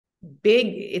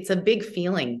it's a big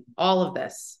feeling, all of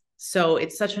this. So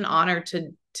it's such an honor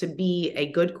to be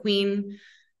a good queen,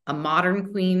 a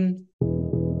modern queen.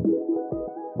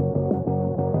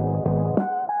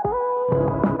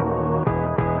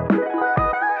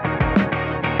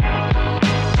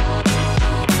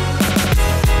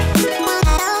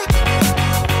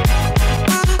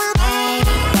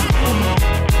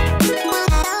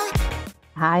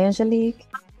 Hi, Angelique.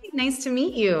 Nice to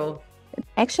meet you.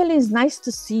 Actually, it's nice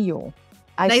to see you.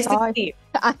 I Nice to saw meet you.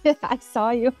 I saw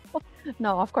you.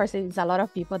 No, of course, it's a lot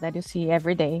of people that you see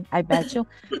every day, I bet you.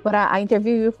 But I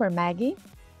interview you for Maggie.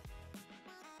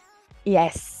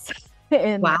 Yes.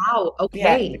 And Wow.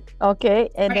 yeah, Okay. okay.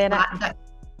 And Right. then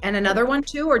And another one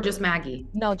too, or just Maggie?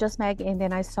 no, just Maggie. And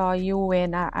then I saw you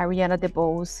and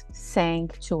ArianaDeBose sang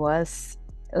to us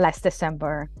last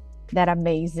December. That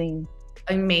amazing.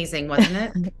 Amazing, wasn't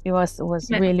it? It was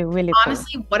really, really cool.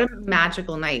 Honestly, what a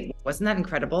magical night. Wasn't that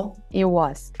incredible? It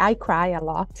was. I cry a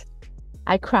lot.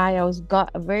 I cry.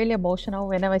 Got very emotional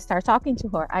whenever I start talking to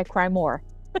her. I cry more.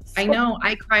 I So, know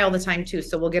I cry all the time too,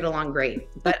 so we'll get along great.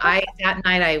 But that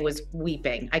night I was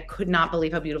weeping. I could not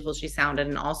believe how beautiful she sounded,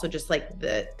 and also just like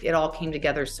it all came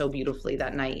together so beautifully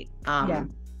that night. yeah,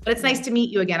 But it's yeah. nice to meet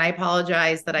you again. I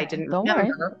apologize that I didn't Don't worry.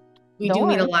 remember. We Don't do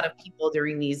meet a worry. lot of people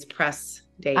during these press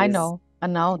I days. know. I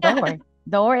know. Don't worry.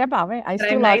 Don't worry about it. I But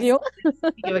still I'm love nice you. to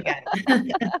see you again.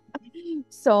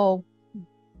 So,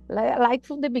 like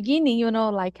from the beginning,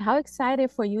 like how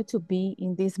excited for you to be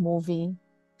in this movie,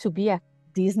 to be a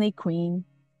Disney queen,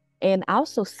 and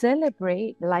also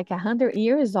celebrate like 100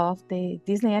 years of the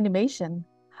Disney animation.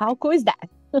 How cool is that?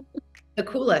 The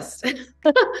coolest.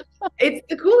 It's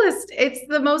the coolest. It's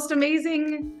the most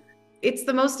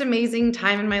amazing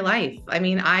time in my life. I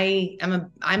mean,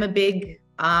 I'm a big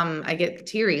I get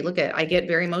teary. I get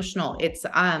very emotional. It's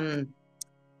a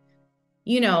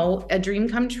dream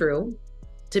come true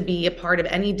to be a part of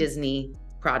any Disney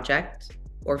project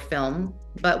or film,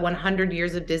 but 100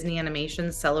 years of Disney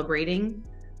animation celebrating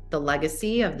the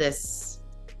legacy of this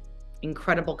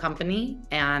incredible company,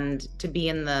 and to be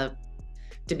in the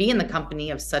company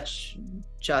of such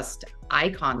just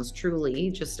icons,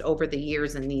 truly, just over the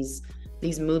years, and these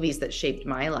movies that shaped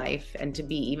my life, and to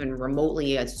be even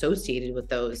remotely associated with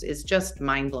those is just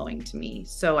mind-blowing to me.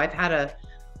 So I've had a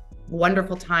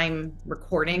wonderful time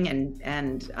recording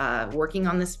and working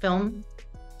on this film.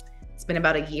 It's been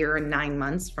about a year and 9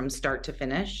 months from start to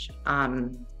finish.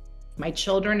 My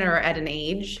children are at an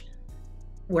age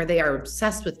where they are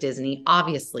obsessed with Disney,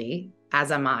 obviously,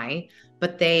 as am I,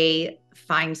 but they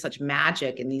find such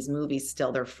magic in these movies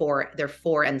still. They're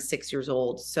 4 and 6 years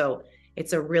old. So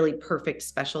it's a really perfect,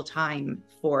 special time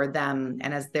for them.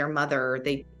 And as their mother,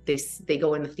 they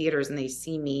go in the theaters and they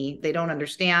see me. They don't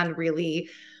understand really,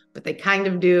 but they kind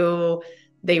of do.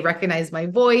 They recognize my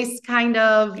voice, kind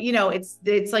of.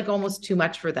 It's like almost too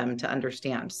much for them to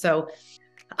understand. So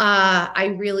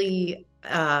I really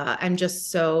I'm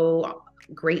just so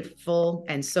grateful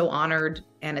and so honored,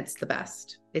 and it's the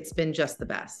best. It's been just the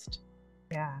best.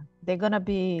 Yeah, they're gonna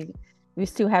be. We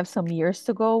still have some years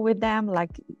to go with them,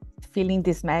 like feeling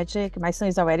this magic. My son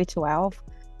is already 12,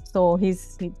 so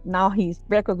now he's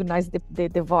recognized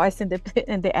the voice and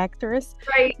the actors.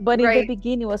 Right, But in the right.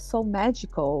 beginning, it was so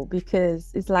magical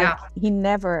because it's like Yeah. he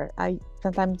never. I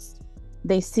sometimes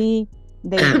they see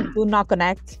they do not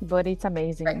connect, but it's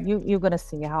amazing. Right. You're gonna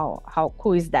see how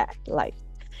cool is that, like,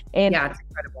 and Yeah, it's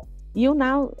incredible. you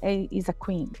now is a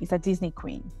queen, is a Disney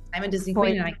queen I'm a Disney for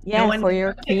queen, and no yeah one for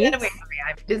your can take that away kids from me.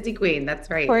 I'm a Disney queen. That's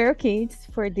for right. your kids,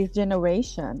 for this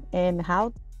generation, and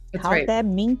how That's how right. that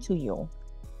mean to you.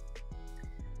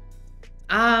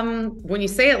 When you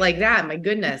say it like that, my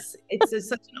goodness,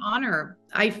 such an honor.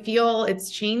 I feel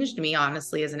it's changed me,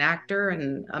 honestly, as an actor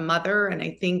and a mother. And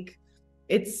I think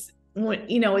it's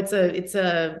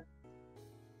a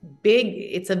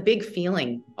big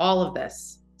feeling, all of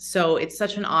this. So it's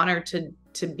such an honor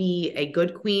to be a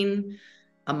good queen,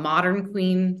 a modern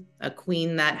queen, a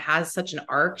queen that has such an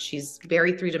arc. She's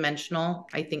very three-dimensional.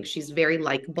 I think she's very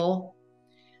likable.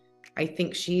 I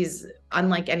think she's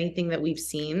unlike anything that we've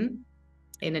seen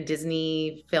in a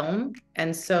Disney film.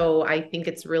 And so I think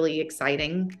it's really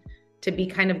exciting to be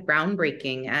kind of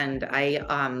groundbreaking. And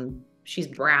she's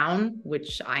brown,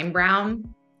 which I'm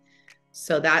brown.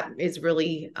 So that is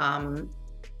really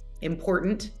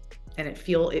important. And it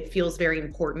feels very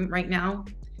important right now.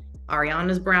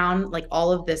 Ariana's brown, like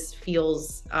all of this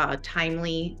feels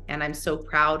timely, and I'm so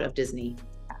proud of Disney.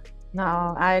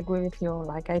 No, I agree with you.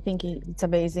 Like, I think it's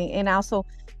amazing, and also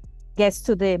gets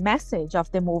to the message of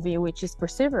the movie, which is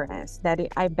perseverance.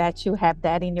 I bet you have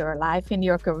that in your life, in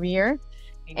your career.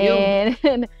 I do.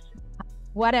 And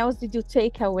what else did you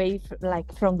take away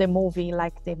like from the movie,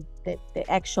 like the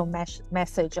actual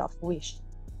message of Wish?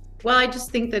 Well, I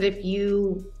just think that if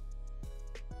you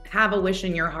have a wish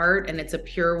in your heart and it's a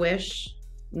pure wish,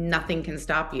 nothing can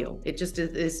stop you. It just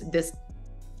is this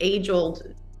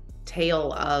age-old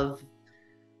tale of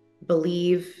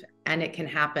believe and it can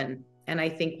happen. And I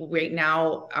think right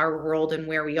now, our world and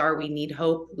where we are, we need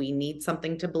hope. We need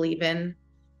something to believe in.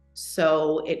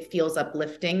 So it feels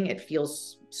uplifting. It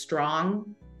feels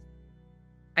strong.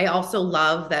 I also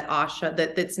love that Asha,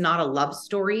 that it's not a love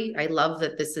story. I love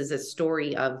that this is a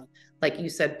story of, like you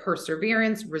said,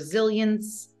 perseverance,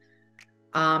 resilience,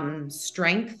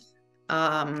 strength.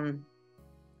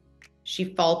 She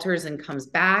falters and comes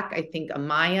back. I think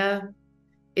Amaya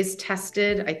is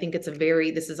tested. I think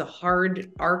this is a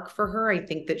hard arc for her. I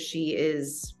think that she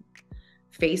is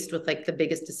faced with like the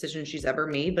biggest decision she's ever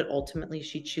made, but ultimately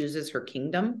she chooses her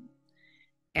kingdom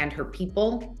and her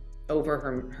people over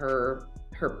her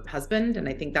husband. And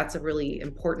I think that's a really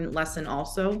important lesson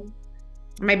also.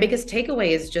 My biggest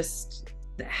takeaway is just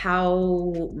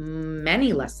how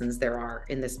many lessons there are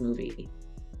in this movie.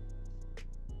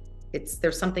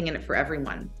 There's something in it for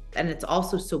everyone. And it's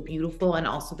also so beautiful, and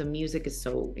also the music is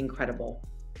so incredible.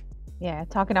 Yeah,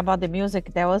 talking about the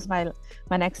music, that was my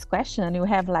next question. You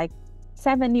have like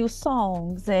 7 new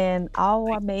songs and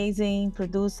all amazing,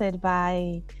 produced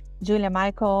by Julia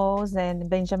Michaels and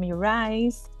Benjamin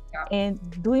Rice. Yeah.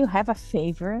 And do you have a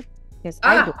favorite? Because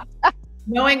I do.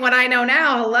 Knowing what I know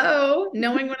now, hello.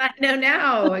 Knowing what I know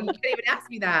now, you can't even ask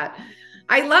me that.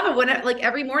 I love it when like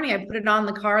every morning I put it on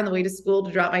in the car on the way to school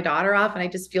to drop my daughter off, and I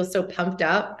just feel so pumped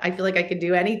up. I feel like I could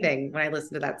do anything when I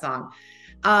listen to that song.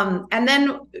 And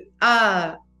then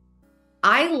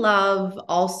I love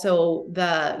also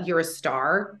the You're a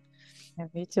Star. Yeah,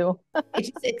 me too.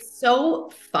 It's so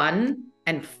fun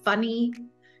and funny,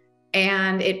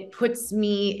 and it puts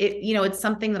me, it's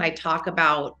something that I talk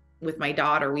about with my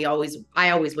daughter.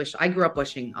 I always wish, I grew up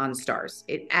wishing on stars.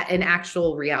 In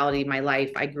actual reality, my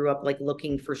life, I grew up like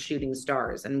looking for shooting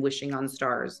stars and wishing on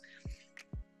stars.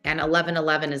 And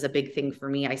 11/11 is a big thing for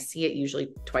me. I see it usually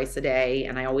twice a day,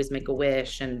 and I always make a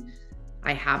wish, and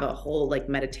I have a whole like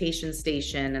meditation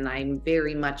station, and I'm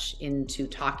very much into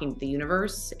talking to the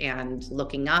universe and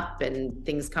looking up, and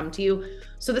things come to you.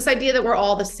 So this idea that we're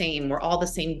all the same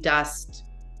dust,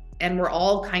 and we're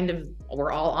all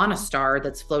on a star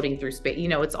that's floating through space.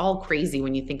 It's all crazy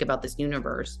when you think about this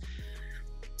universe.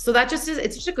 So that it's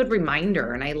just a good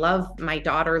reminder. And I love my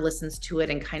daughter listens to it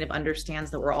and kind of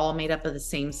understands that we're all made up of the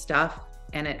same stuff.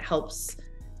 And it helps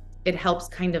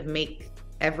kind of make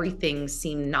everything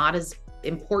seem not as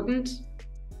important.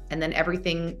 And then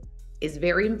everything is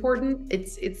very important.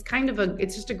 It's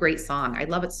just a great song. I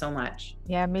love it so much.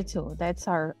 Yeah, me too. That's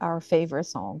our favorite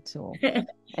song too.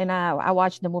 And I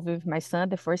watched the movie with my son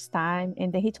the first time,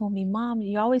 and then he told me, "Mom,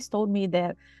 you always told me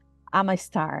that I'm a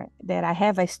star, that I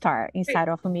have a star inside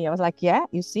of me." I was like, "Yeah,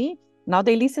 you see, now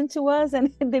they listen to us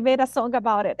and they made a song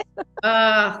about it."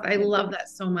 I love that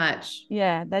so much.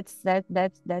 Yeah,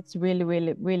 that's really,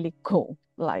 really, really cool.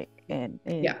 Like, and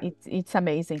yeah, it's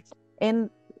amazing. And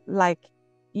like,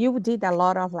 you did a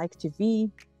lot of like TV,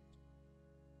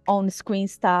 on screen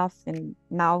stuff, and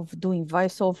now doing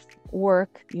voiceover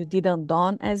work. You did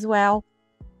Undone as well.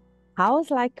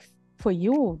 How's like for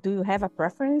you? Do you have a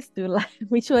preference? Do you like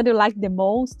which one do you like the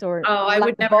most? Or I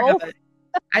would never have it.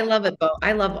 I love it both.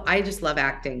 I just love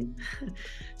acting.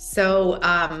 So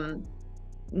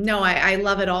no, I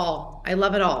love it all. I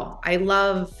love it all. I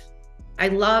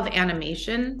love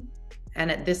animation, and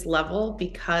at this level,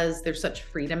 because there's such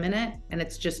freedom in it, and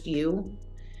it's just you.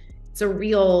 It's a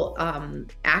real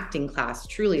acting class.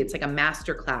 Truly, it's like a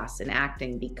master class in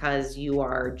acting, because you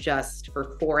are just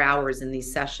for 4 hours in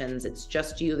these sessions. It's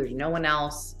just you. There's no one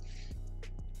else.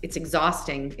 It's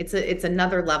exhausting. It's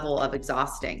another level of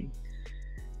exhausting.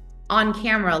 On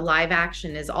camera, live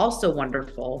action is also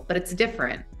wonderful, but it's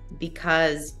different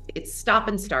because it's stop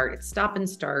and start. It's stop and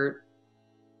start.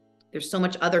 There's so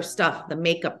much other stuff: the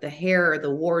makeup, the hair,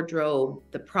 the wardrobe,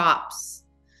 the props,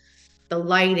 the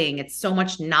lighting. It's so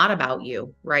much not about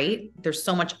you, right? There's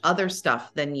so much other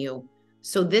stuff than you.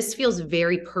 So this feels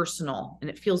very personal, and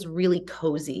it feels really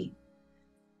cozy,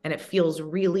 and it feels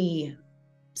really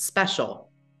special.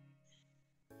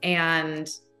 And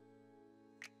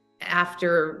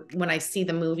when I see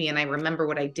the movie and I remember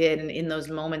what I did, and in those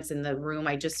moments in the room,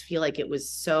 I just feel like it was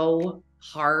so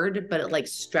hard, but it like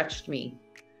stretched me.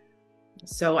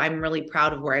 So I'm really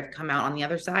proud of where I've come out on the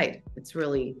other side. It's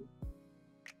really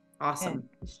awesome. And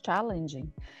it's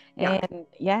challenging. Yeah. And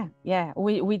yeah.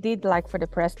 We did like for the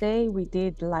press day, we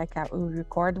did like we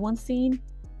record one scene,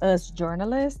 us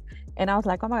journalists. And I was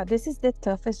like, oh my God, this is the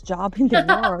toughest job in the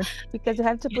world because you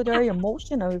have to put very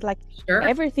emotional. It's like Sure.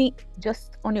 everything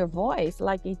just on your voice.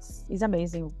 Like it's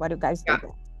amazing what you guys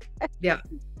do. Yeah.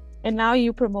 And now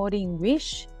you're promoting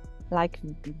Wish, like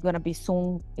gonna be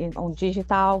soon on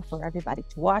digital for everybody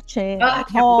to watch it I at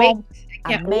can't home. wait.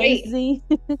 I can't Amazing.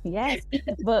 Yes.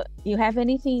 But you have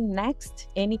anything next?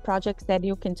 Any projects that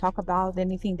you can talk about?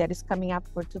 Anything that is coming up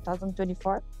for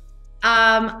 2024?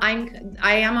 I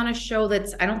am on a show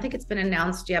that's, I don't think it's been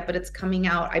announced yet, but it's coming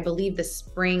out, I believe, this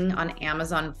spring on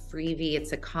Amazon Freevee.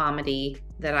 It's a comedy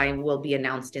that I will be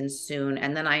announced in soon.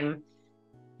 And then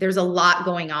there's a lot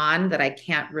going on that I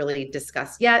can't really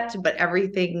discuss yet, but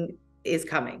everything is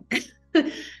coming.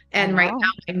 And right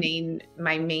now,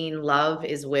 my main love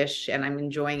is Wish, and I'm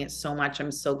enjoying it so much.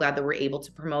 I'm so glad that we're able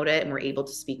to promote it and we're able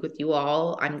to speak with you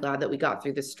all. I'm glad that we got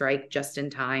through the strike just in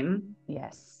time.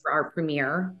 Yes. For our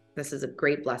premiere. This is a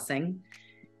great blessing.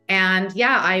 And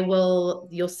yeah,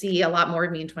 you'll see a lot more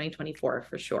of me in 2024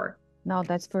 for sure. No,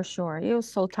 that's for sure. You're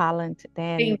so talented,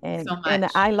 Thank you so much. And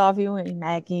I love you and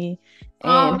Maggie.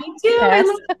 Oh, me too. Yes. I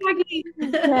love Maggie.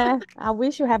 Yeah, I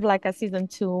wish you have like a season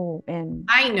 2. And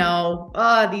I know.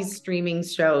 These streaming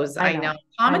shows. I know.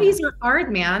 Comedies are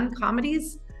hard, man.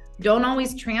 Comedies don't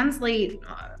always translate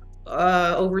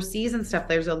overseas and stuff.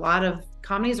 There's a lot of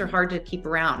comedies are hard to keep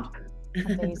around.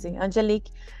 Amazing. Angelique,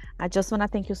 I just want to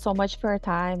thank you so much for your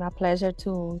time. A pleasure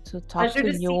to talk to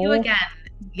you. See you again.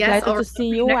 Yes, pleasure to see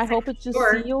you. I hope to see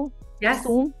you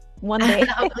soon, one day,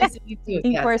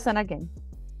 in person again.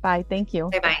 Bye. Thank you.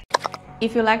 Bye-bye.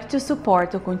 If you like to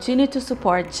support or continue to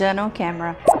support Jana on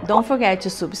Camera, don't forget to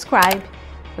subscribe,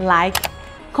 like,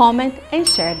 comment, and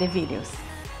share the videos.